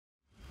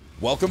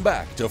Welcome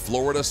back to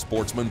Florida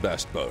Sportsman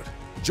Best Boat.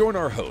 Join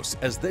our hosts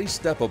as they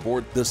step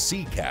aboard the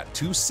SeaCat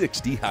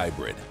 260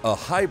 Hybrid, a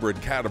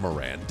hybrid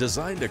catamaran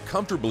designed to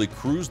comfortably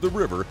cruise the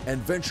river and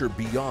venture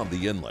beyond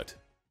the inlet.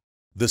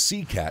 The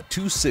SeaCat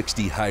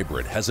 260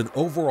 Hybrid has an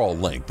overall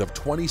length of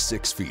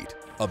 26 feet,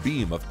 a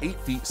beam of 8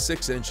 feet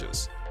 6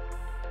 inches,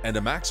 and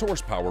a max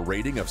horsepower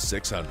rating of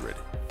 600.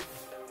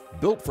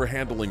 Built for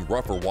handling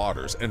rougher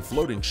waters and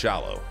floating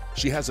shallow,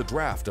 she has a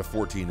draft of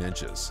 14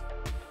 inches,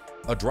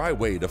 a dry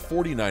weight of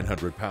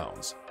 4,900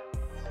 pounds,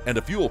 and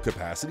a fuel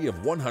capacity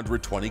of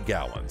 120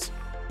 gallons.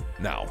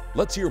 Now,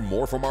 let's hear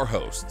more from our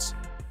hosts.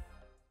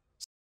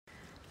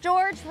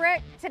 George,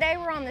 Rick, today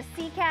we're on the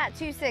SeaCat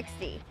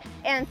 260.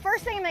 And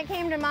first thing that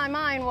came to my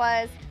mind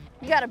was,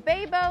 you got a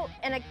bay boat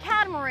and a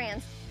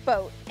catamaran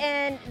boat,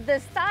 and the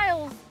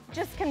styles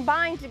just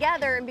combined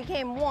together and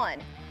became one.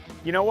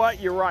 You know what?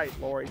 You're right,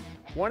 Lori.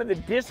 One of the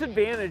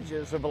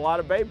disadvantages of a lot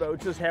of bay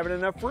boats is having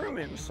enough room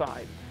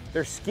inside.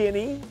 They're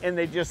skinny and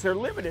they're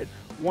limited.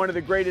 One of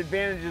the great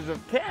advantages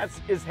of cats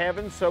is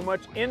having so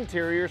much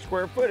interior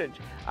square footage.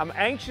 I'm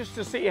anxious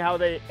to see how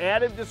they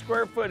added the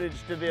square footage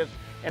to this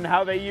and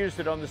how they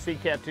used it on the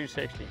SeaCat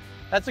 260.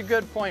 That's a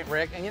good point,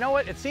 Rick. And you know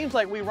what? It seems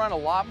like we run a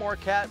lot more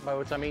cat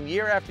boats. I mean,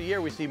 year after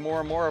year, we see more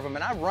and more of them,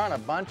 and I've run a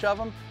bunch of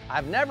them.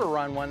 I've never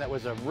run one that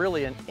was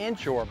really an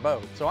inshore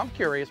boat. So I'm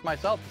curious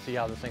myself to see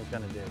how this thing's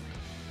gonna do.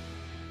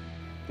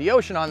 The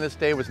ocean on this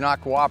day was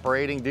not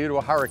cooperating due to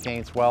a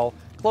hurricane swell,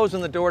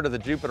 closing the door to the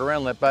Jupiter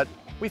Inlet, but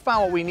we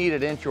found what we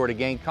needed inshore to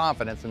gain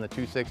confidence in the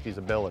 260's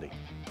ability.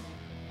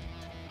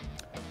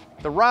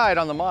 The ride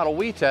on the model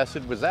we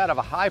tested was that of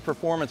a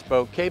high-performance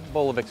boat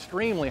capable of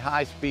extremely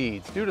high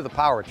speeds due to the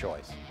power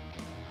choice.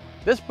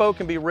 This boat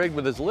can be rigged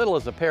with as little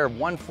as a pair of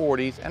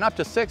 140s and up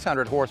to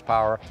 600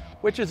 horsepower,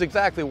 which is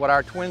exactly what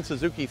our twin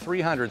Suzuki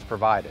 300s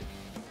provided.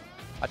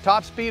 A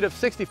top speed of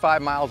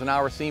 65 miles an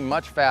hour seemed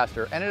much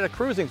faster, and at a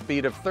cruising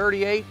speed of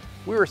 38,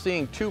 we were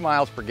seeing 2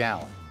 miles per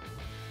gallon.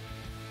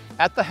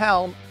 At the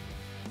helm,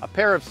 a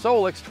pair of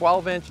Solix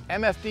 12-inch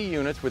MFD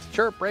units with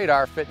chirp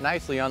radar fit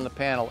nicely on the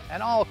panel,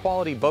 and all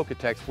quality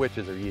Bocatech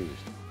switches are used.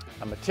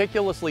 A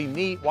meticulously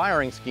neat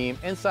wiring scheme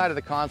inside of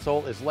the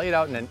console is laid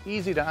out in an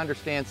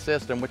easy-to-understand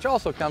system, which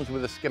also comes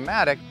with a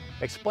schematic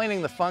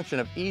explaining the function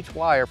of each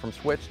wire from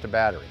switch to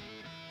battery.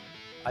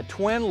 A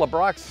twin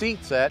LeBrock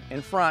seat set in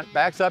front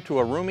backs up to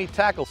a roomy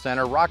tackle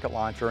center rocket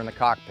launcher in the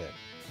cockpit.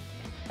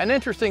 An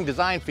interesting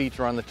design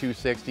feature on the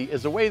 260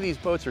 is the way these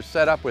boats are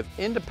set up with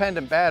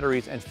independent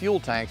batteries and fuel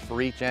tanks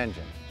for each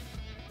engine.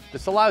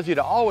 This allows you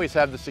to always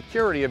have the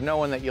security of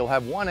knowing that you'll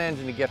have one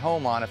engine to get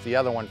home on if the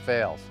other one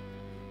fails.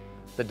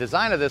 The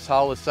design of this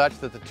hull is such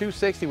that the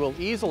 260 will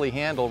easily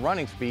handle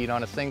running speed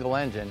on a single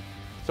engine,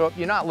 so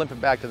you're not limping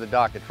back to the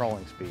dock at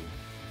trolling speed.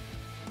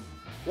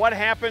 What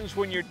happens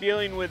when you're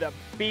dealing with a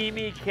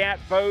beamy cat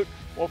boat?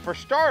 Well, for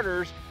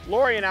starters,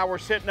 Lori and I were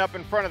sitting up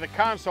in front of the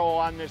console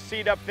on this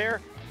seat up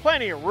there.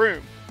 Plenty of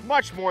room,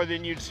 much more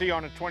than you'd see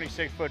on a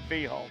 26-foot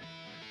V-hull.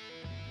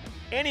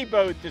 Any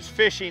boat that's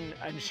fishing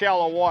in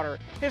shallow water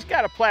has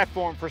got a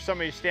platform for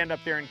somebody to stand up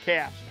there and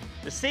cast.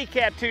 The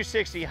SeaCat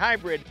 260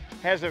 Hybrid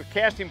has a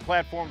casting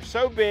platform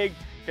so big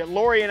that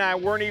Lori and I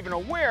weren't even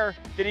aware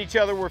that each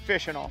other were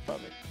fishing off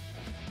of it.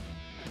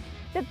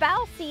 The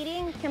bow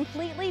seating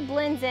completely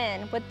blends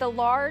in with the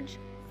large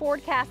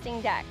forward casting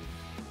deck.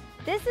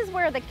 This is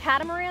where the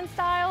catamaran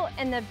style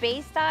and the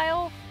bay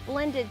style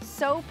blended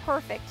so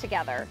perfect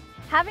together.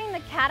 Having the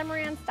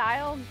catamaran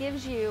style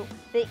gives you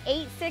the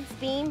 8.6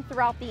 beam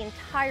throughout the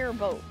entire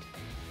boat.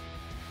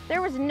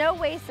 There was no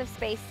waste of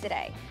space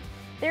today.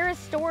 There is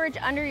storage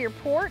under your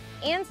port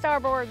and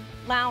starboard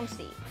lounge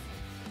seats,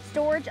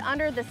 storage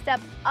under the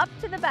step up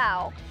to the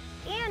bow,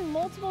 and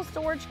multiple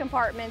storage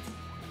compartments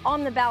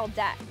on the bow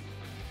deck.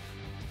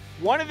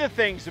 One of the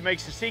things that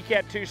makes the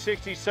SeaCat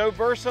 260 so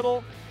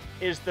versatile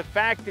is the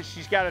fact that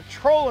she's got a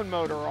trolling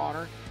motor on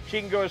her. She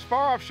can go as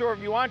far offshore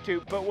if you want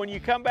to, but when you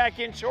come back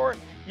inshore,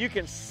 you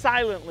can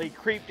silently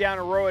creep down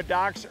a row of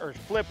docks or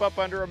flip up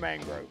under a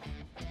mangrove.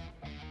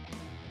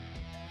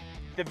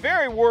 The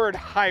very word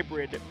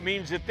hybrid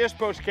means that this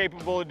boat's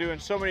capable of doing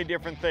so many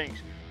different things.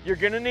 You're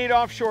gonna need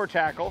offshore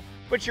tackle,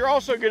 but you're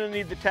also gonna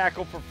need the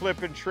tackle for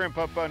flipping shrimp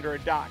up under a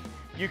dock.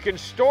 You can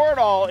store it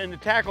all in the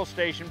tackle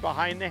station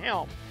behind the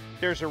helm.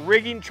 There's a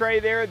rigging tray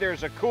there,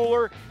 there's a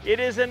cooler. It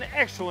is an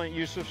excellent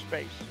use of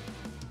space.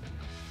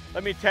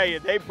 Let me tell you,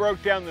 they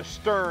broke down the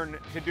stern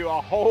to do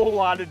a whole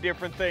lot of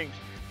different things.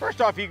 First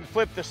off, you can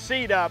flip the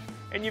seat up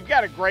and you've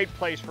got a great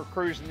place for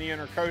cruising the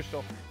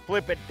intercoastal.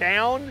 Flip it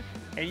down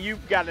and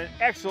you've got an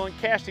excellent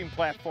casting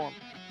platform.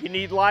 You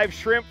need live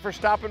shrimp for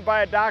stopping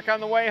by a dock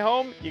on the way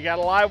home, you got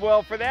a live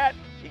well for that.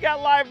 You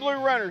got live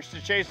blue runners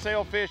to chase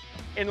sailfish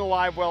in the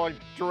live well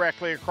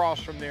directly across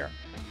from there.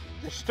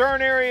 The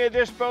stern area of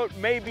this boat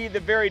may be the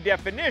very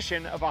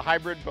definition of a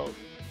hybrid boat.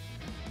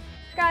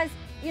 Guys,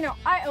 you know,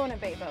 I own a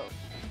bay boat.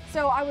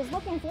 So I was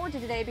looking forward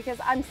to today because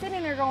I'm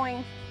sitting there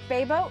going,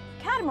 bay boat,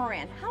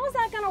 catamaran, how is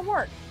that gonna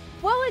work?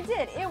 Well, it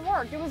did, it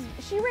worked.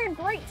 She ran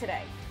great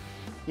today.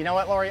 You know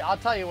what, Lori, I'll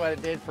tell you what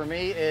it did for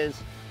me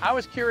is I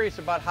was curious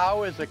about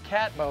how is a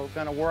cat boat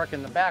going to work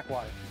in the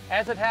backwater.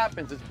 As it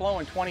happens, it's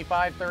blowing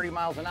 25, 30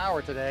 miles an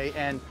hour today,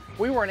 and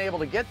we weren't able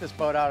to get this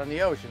boat out in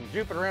the ocean.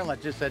 Jupiter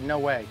Inlet just said no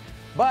way.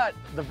 But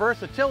the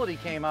versatility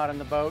came out in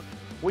the boat.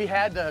 We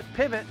had to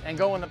pivot and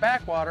go in the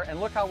backwater, and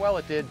look how well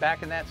it did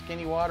back in that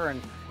skinny water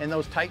and in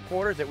those tight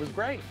quarters. It was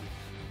great.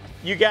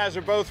 You guys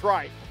are both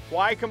right.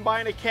 Why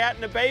combine a cat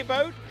and a bay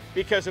boat?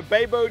 Because a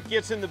bay boat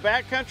gets in the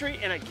backcountry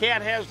and a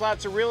cat has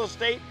lots of real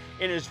estate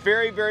and is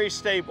very, very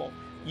stable.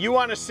 You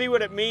want to see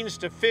what it means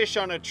to fish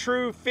on a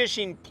true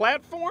fishing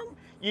platform?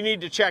 You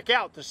need to check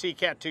out the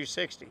SeaCat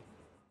 260.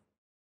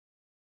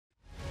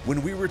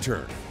 When we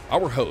return,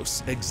 our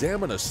hosts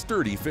examine a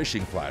sturdy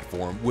fishing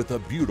platform with a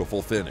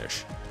beautiful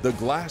finish, the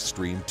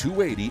Glassstream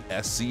 280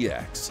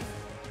 SCX.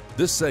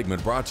 This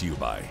segment brought to you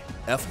by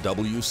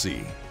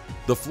FWC,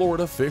 the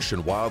Florida Fish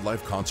and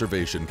Wildlife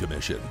Conservation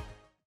Commission.